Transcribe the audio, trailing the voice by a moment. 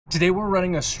Today we're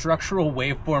running a structural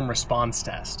waveform response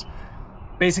test.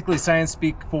 Basically science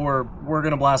speak for we're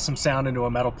gonna blast some sound into a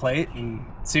metal plate and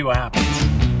see what happens.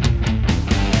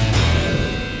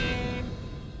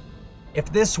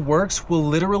 If this works, we'll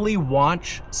literally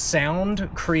watch sound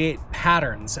create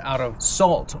patterns out of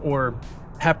salt or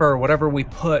pepper or whatever we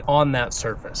put on that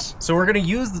surface. So we're gonna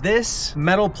use this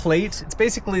metal plate. It's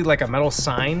basically like a metal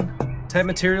sign type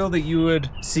material that you would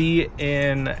see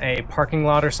in a parking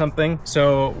lot or something.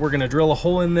 So we're gonna drill a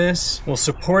hole in this, we'll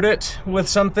support it with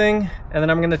something, and then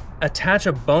I'm gonna attach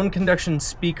a bone conduction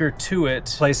speaker to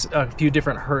it, place a few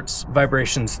different hertz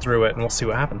vibrations through it, and we'll see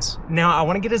what happens. Now I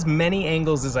wanna get as many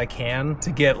angles as I can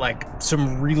to get like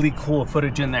some really cool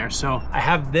footage in there. So I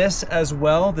have this as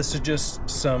well. This is just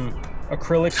some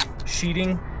acrylic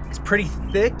sheeting. It's pretty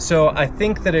thick, so I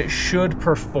think that it should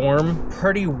perform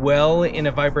pretty well in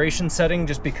a vibration setting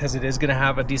just because it is gonna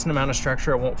have a decent amount of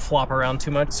structure. It won't flop around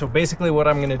too much. So basically what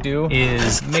I'm gonna do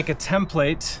is make a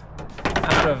template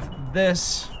out of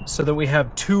this so that we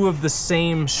have two of the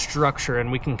same structure and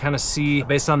we can kind of see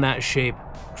based on that shape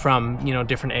from, you know,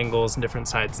 different angles and different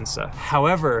sides and stuff.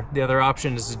 However, the other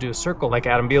option is to do a circle like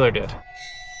Adam Beeler did.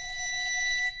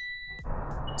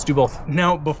 Let's do both.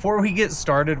 Now, before we get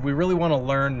started, we really want to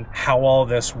learn how all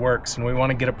this works and we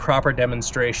want to get a proper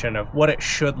demonstration of what it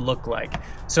should look like.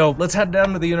 So let's head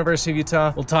down to the University of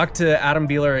Utah. We'll talk to Adam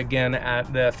Beeler again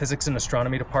at the Physics and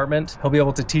Astronomy department. He'll be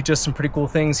able to teach us some pretty cool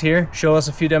things here, show us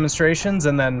a few demonstrations,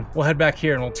 and then we'll head back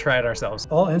here and we'll try it ourselves.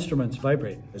 All instruments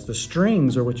vibrate. The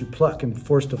strings are what you pluck and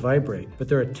force to vibrate, but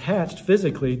they're attached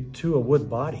physically to a wood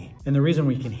body. And the reason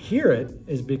we can hear it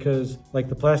is because, like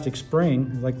the plastic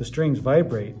spring, like the strings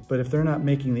vibrate, but if they're not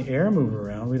making the air move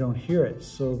around, we don't hear it.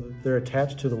 So they're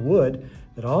attached to the wood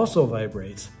that also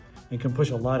vibrates and can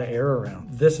push a lot of air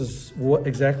around. This is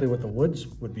exactly what the woods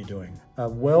would be doing. A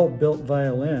well-built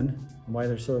violin, why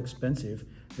they're so expensive,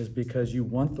 is because you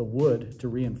want the wood to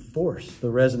reinforce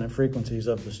the resonant frequencies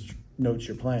of the notes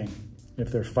you're playing.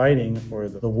 If they're fighting or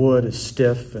the wood is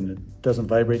stiff and it doesn't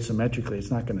vibrate symmetrically, it's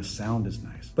not gonna sound as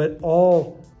nice. But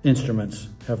all instruments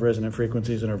have resonant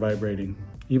frequencies and are vibrating.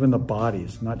 Even the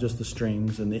bodies, not just the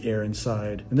strings and the air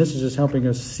inside. And this is just helping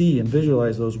us see and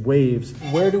visualize those waves.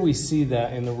 Where do we see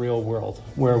that in the real world,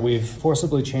 where we've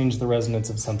forcibly changed the resonance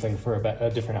of something for a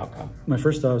different outcome? My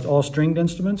first thought was all stringed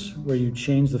instruments, where you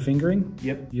change the fingering.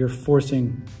 Yep. You're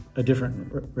forcing a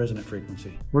different resonant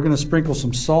frequency. We're gonna sprinkle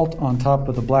some salt on top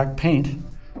of the black paint.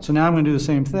 So now I'm gonna do the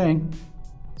same thing.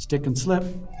 Stick and slip.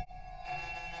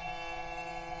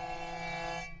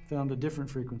 Found a different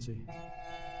frequency.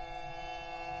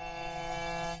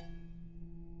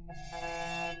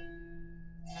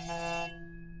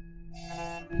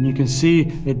 And you can see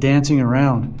it dancing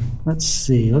around. Let's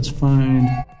see, let's find.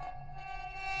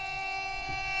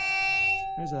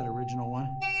 There's that original one.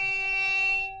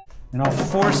 And I'll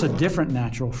force a different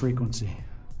natural frequency.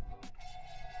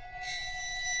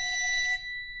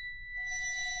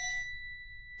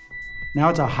 Now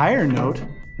it's a higher note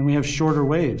and we have shorter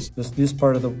waves. This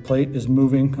part of the plate is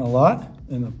moving a lot,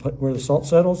 and where the salt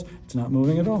settles, it's not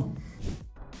moving at all.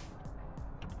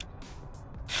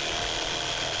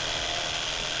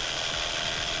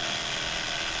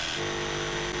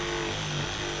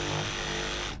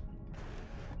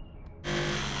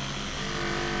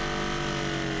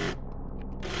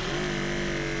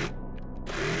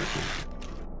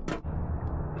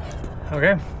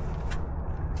 Okay,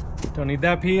 don't need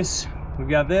that piece. We've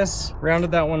got this,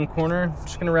 rounded that one corner.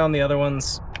 Just gonna round the other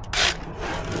ones.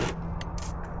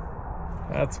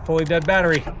 That's a fully dead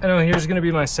battery. I know here's gonna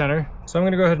be my center. So I'm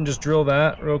gonna go ahead and just drill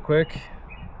that real quick.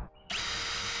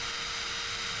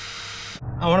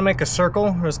 I wanna make a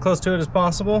circle or as close to it as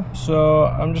possible. So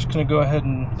I'm just gonna go ahead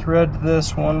and thread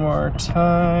this one more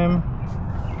time.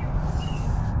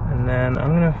 And then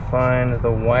I'm gonna find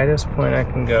the widest point I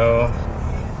can go.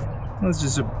 It's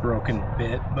just a broken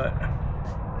bit, but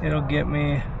it'll get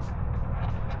me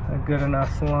a good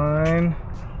enough line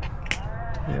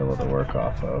to be able to work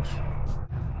off of.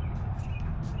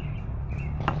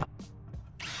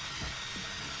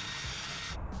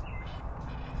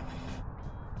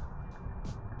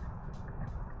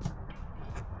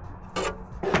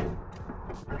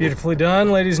 Beautifully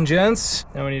done, ladies and gents.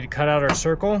 Now we need to cut out our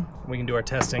circle. We can do our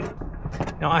testing.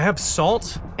 Now I have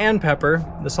salt and pepper.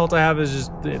 The salt I have is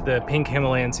just the pink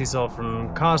Himalayan sea salt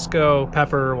from Costco,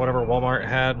 pepper, whatever Walmart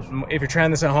had. If you're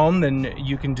trying this at home, then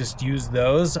you can just use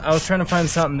those. I was trying to find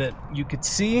something that you could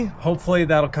see. Hopefully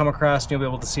that'll come across and you'll be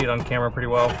able to see it on camera pretty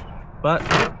well. But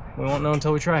we won't know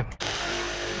until we try.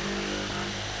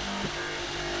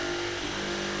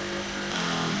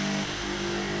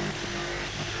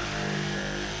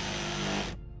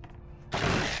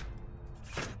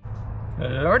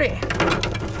 Lordy.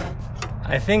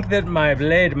 I think that my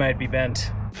blade might be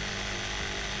bent.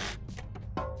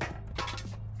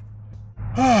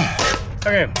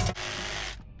 Okay.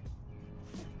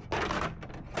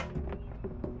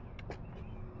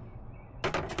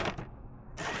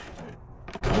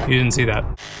 You didn't see that.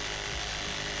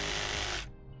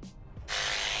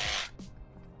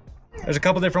 There's a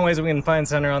couple different ways we can find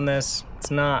center on this.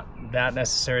 It's not that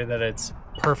necessary that it's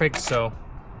perfect, so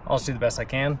I'll just do the best I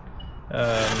can.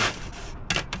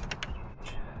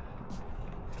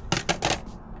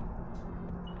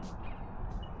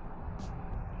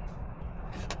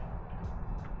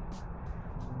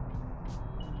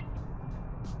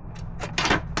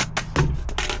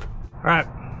 All right,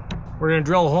 we're gonna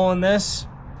drill a hole in this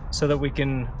so that we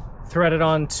can thread it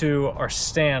onto our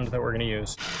stand that we're gonna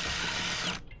use.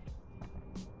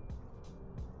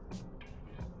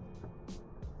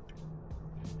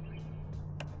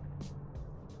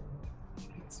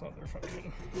 It's not their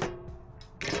function.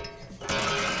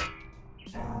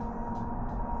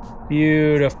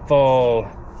 Beautiful.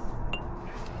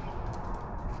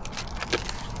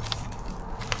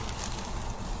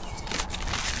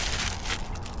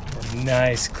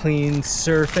 Nice clean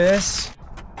surface.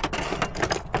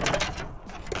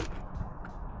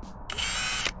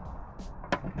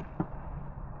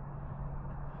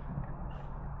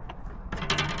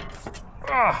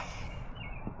 Ah,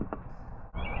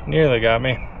 nearly got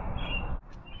me.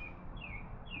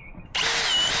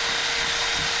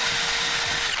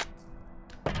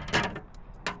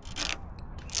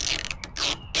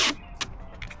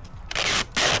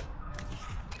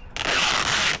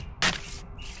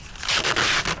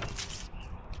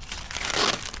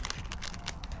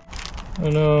 Oh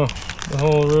no, the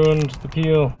hole ruined the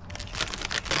peel.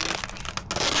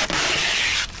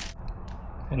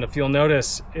 And if you'll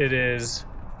notice, it is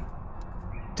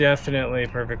definitely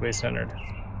perfectly centered.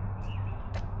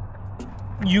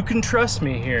 You can trust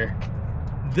me here.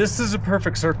 This is a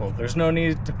perfect circle. There's no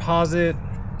need to pause it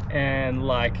and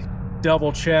like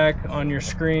double check on your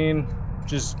screen.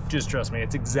 Just trust me.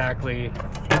 It's exactly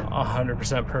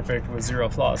 100% perfect with zero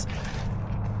flaws.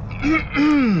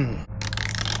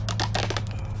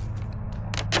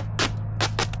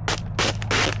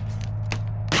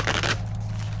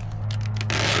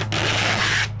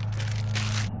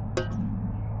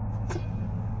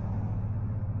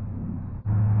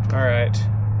 All right,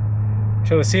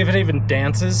 shall we see if it even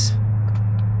dances?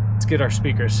 Let's get our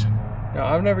speakers. Now,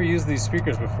 I've never used these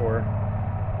speakers before,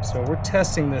 so we're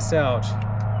testing this out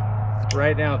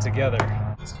right now together.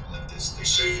 Let's go like this. They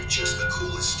show you just the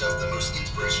coolest stuff, the most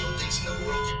inspirational things in the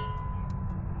world.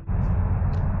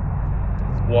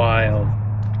 Wild.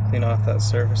 Clean off that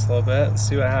surface a little bit and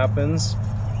see what happens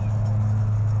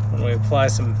when we apply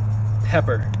some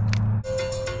pepper.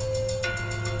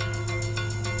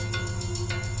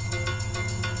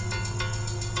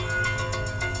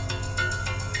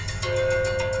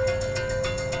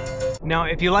 Now,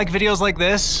 if you like videos like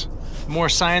this, more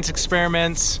science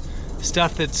experiments,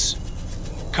 stuff that's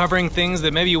covering things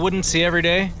that maybe you wouldn't see every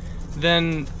day,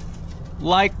 then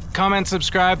like, comment,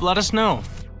 subscribe, let us know.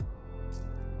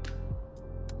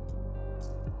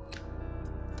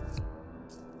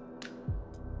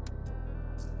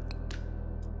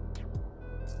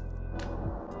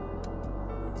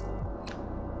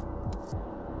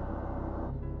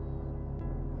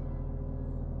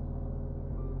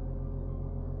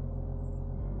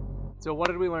 So what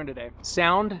did we learn today?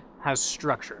 Sound has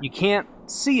structure. You can't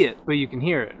see it, but you can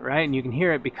hear it, right? And you can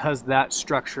hear it because that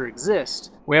structure exists.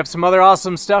 We have some other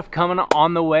awesome stuff coming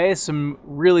on the way, some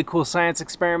really cool science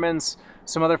experiments,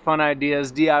 some other fun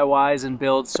ideas, DIYs and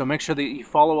builds. So make sure that you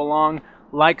follow along,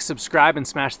 like, subscribe, and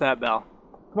smash that bell.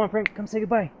 Come on, Frank, come say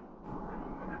goodbye.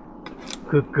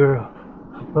 Good girl.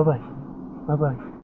 Bye-bye. Bye-bye.